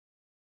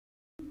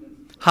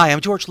Hi,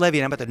 I'm George Levy,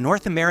 and I'm at the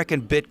North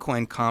American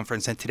Bitcoin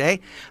Conference, and today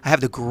I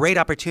have the great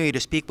opportunity to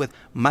speak with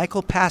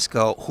Michael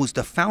Pastko, who's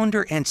the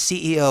founder and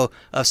CEO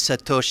of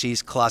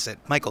Satoshi's Closet.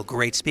 Michael,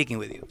 great speaking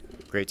with you.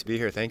 Great to be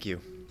here. Thank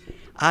you.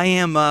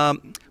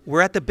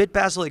 We're at the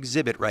BitBasel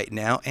exhibit right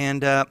now,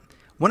 and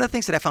one of the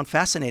things that I found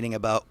fascinating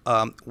about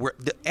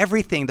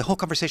the whole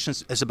conversation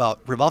is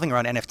about revolving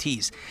around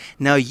NFTs.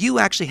 Now, you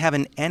actually have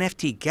an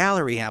NFT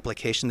gallery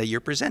application that you're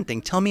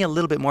presenting. Tell me a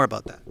little bit more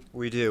about that.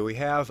 We do. We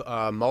have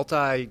a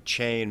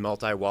multi-chain,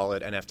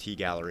 multi-wallet NFT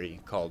gallery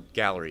called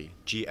GLLRY,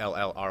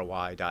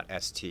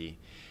 GLLRY.st.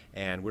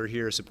 And we're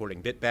here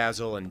supporting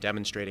BitBasel and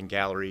demonstrating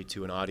GLLRY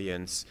to an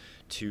audience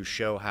to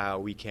show how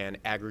we can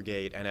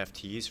aggregate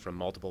NFTs from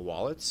multiple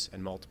wallets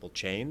and multiple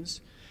chains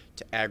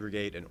to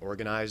aggregate and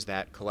organize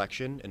that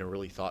collection in a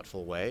really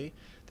thoughtful way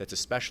that's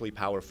especially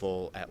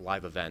powerful at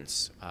live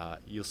events.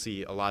 You'll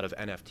see a lot of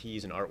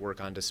NFTs and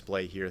artwork on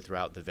display here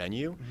throughout the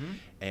venue,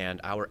 and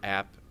our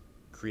app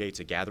creates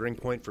a gathering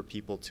point for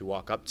people to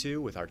walk up to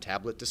with our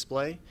tablet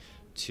display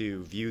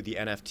to view the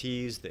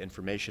NFTs, the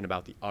information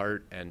about the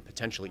art, and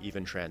potentially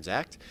even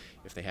transact.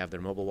 If they have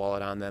their mobile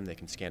wallet on them, they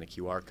can scan a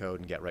QR code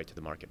and get right to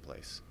the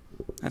marketplace.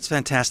 That's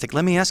fantastic.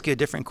 Let me ask you a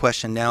different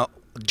question now.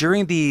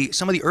 During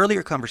some of the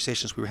earlier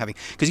conversations we were having,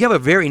 because you have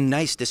a very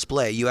nice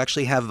display. You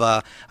actually have,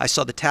 I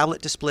saw the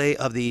tablet display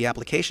of the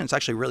application. It's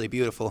actually really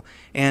beautiful.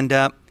 And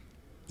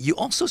you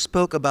also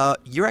spoke about,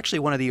 you're actually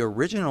one of the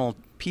original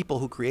people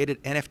who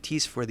created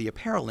NFTs for the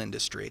apparel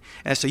industry.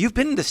 And so you've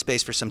been in this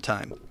space for some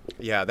time.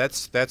 Yeah,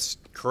 that's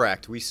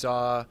correct. We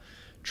saw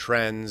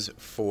trends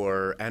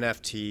for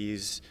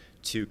NFTs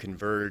to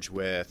converge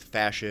with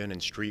fashion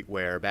and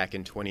streetwear back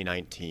in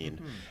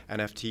 2019.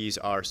 NFTs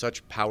are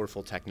such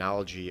powerful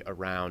technology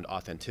around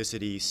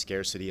authenticity,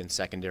 scarcity, and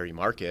secondary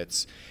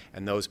markets,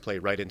 and those play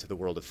right into the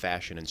world of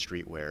fashion and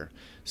streetwear.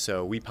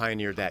 So we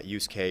pioneered that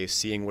use case,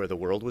 seeing where the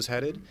world was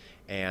headed,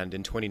 and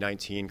in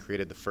 2019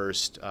 created the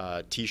first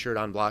t-shirt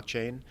on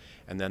blockchain,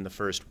 and then the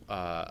first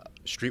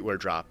streetwear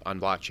drop on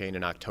blockchain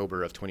in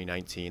October of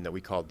 2019 that we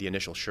called the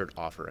initial shirt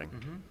offering.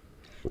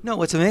 No,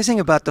 what's amazing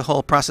about the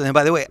whole process, and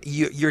by the way,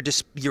 you're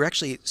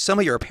actually, some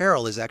of your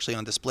apparel is actually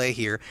on display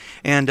here,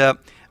 and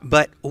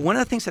but one of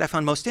the things that I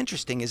found most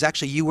interesting is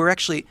actually your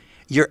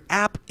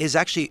app is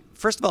actually,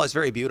 first of all, it's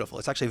very beautiful.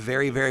 It's actually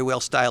very, very well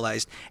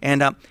stylized,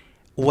 and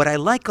what I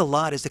like a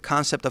lot is the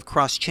concept of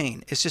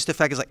cross-chain. It's just the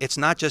fact is like it's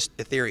not just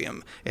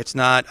Ethereum. It's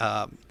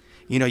not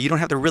you know, you don't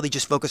have to really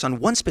just focus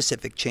on one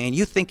specific chain.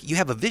 You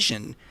have a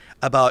vision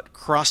about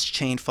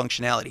cross-chain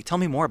functionality. Tell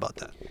me more about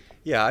that.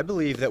 Yeah, I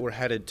believe that we're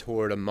headed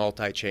toward a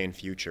multi-chain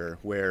future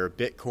where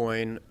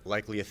Bitcoin,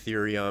 likely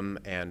Ethereum,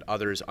 and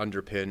others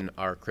underpin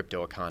our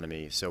crypto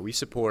economy. So we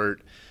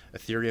support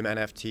Ethereum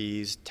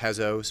NFTs,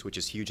 Tezos, which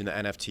is huge in the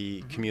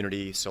NFT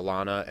community,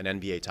 Solana,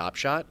 and NBA Top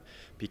Shot,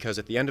 because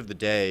at the end of the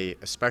day,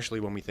 especially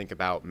when we think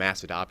about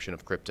mass adoption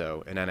of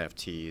crypto and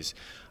NFTs,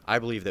 I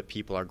believe that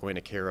people are going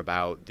to care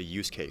about the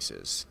use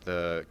cases,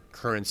 the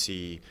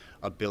currency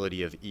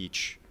ability of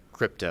each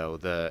crypto,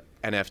 the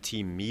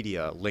NFT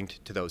media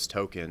linked to those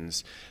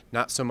tokens,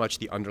 not so much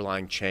the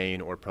underlying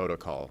chain or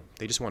protocol.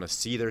 They just want to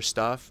see their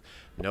stuff,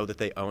 know that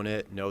they own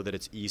it, know that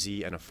it's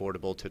easy and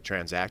affordable to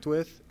transact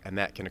with, and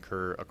that can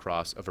occur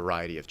across a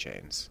variety of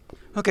chains.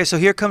 Okay, so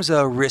here comes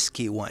a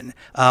risky one.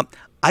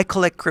 I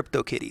collect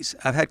CryptoKitties.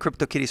 I've had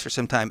CryptoKitties for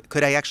some time.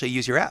 Could I actually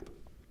use your app?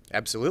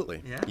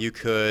 Absolutely. Yeah. You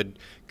could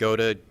go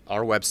to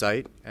our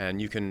website, and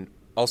you can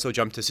also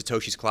jump to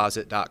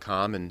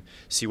satoshicloset.com and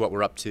see what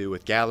we're up to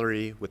with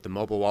GLLRY, with the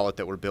mobile wallet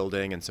that we're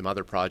building, and some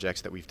other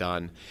projects that we've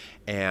done,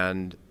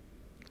 and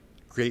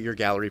create your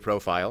GLLRY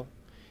profile,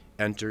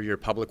 enter your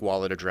public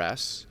wallet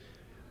address.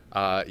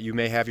 You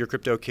may have your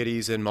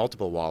CryptoKitties in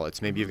multiple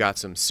wallets. Maybe you've got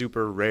some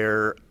super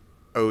rare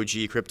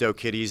OG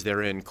CryptoKitties.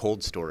 They're in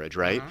cold storage,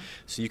 right?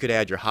 So you could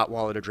add your hot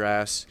wallet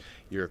address,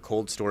 your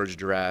cold storage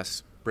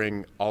address,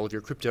 bring all of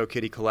your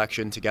CryptoKitty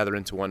collection together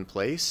into one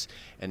place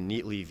and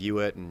neatly view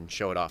it and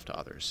show it off to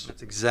others.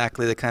 That's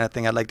exactly the kind of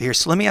thing I'd like to hear.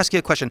 So let me ask you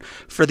a question.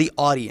 For the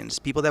audience,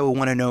 people that will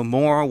want to know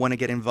more, want to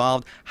get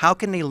involved, how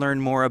can they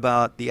learn more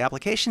about the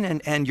application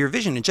and your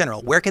vision in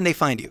general? Where can they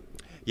find you?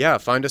 Yeah,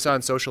 find us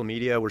on social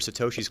media. We're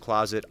Satoshi's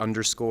Closet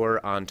 _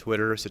 on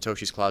Twitter,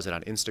 Satoshi's Closet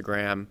on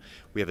Instagram.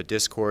 We have a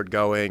Discord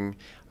going.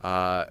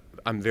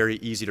 I'm very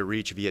easy to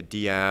reach via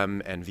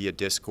DM and via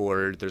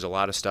Discord. There's a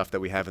lot of stuff that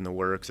we have in the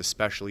works,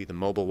 especially the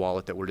mobile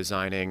wallet that we're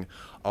designing,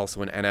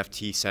 also an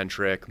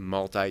NFT-centric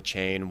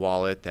multi-chain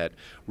wallet that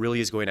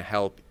really is going to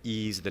help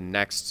ease the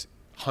next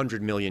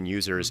 100 million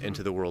users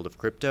into the world of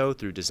crypto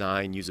through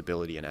design,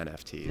 usability, and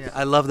NFTs. Yeah,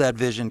 I love that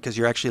vision because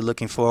you're actually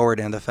looking forward,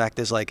 and the fact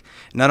is, like,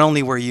 not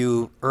only were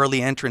you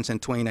early entrants in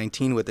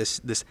 2019 with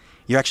this,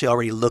 you're actually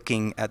already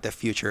looking at the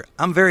future.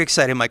 I'm very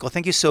excited, Michael.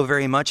 Thank you so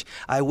very much.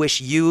 I wish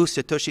you,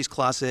 Satoshi's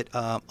Closet,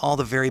 all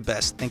the very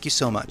best. Thank you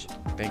so much.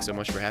 Thanks so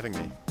much for having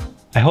me.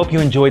 I hope you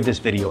enjoyed this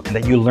video and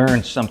that you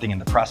learned something in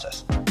the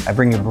process. I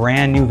bring you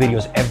brand new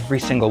videos every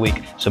single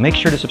week, so make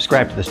sure to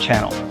subscribe to this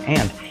channel.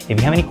 And if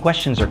you have any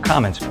questions or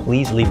comments,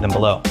 please leave them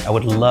below. I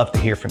would love to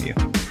hear from you.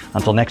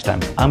 Until next time,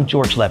 I'm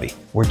George Levy.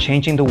 We're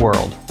changing the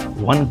world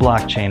one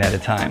blockchain at a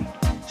time.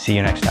 See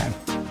you next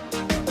time.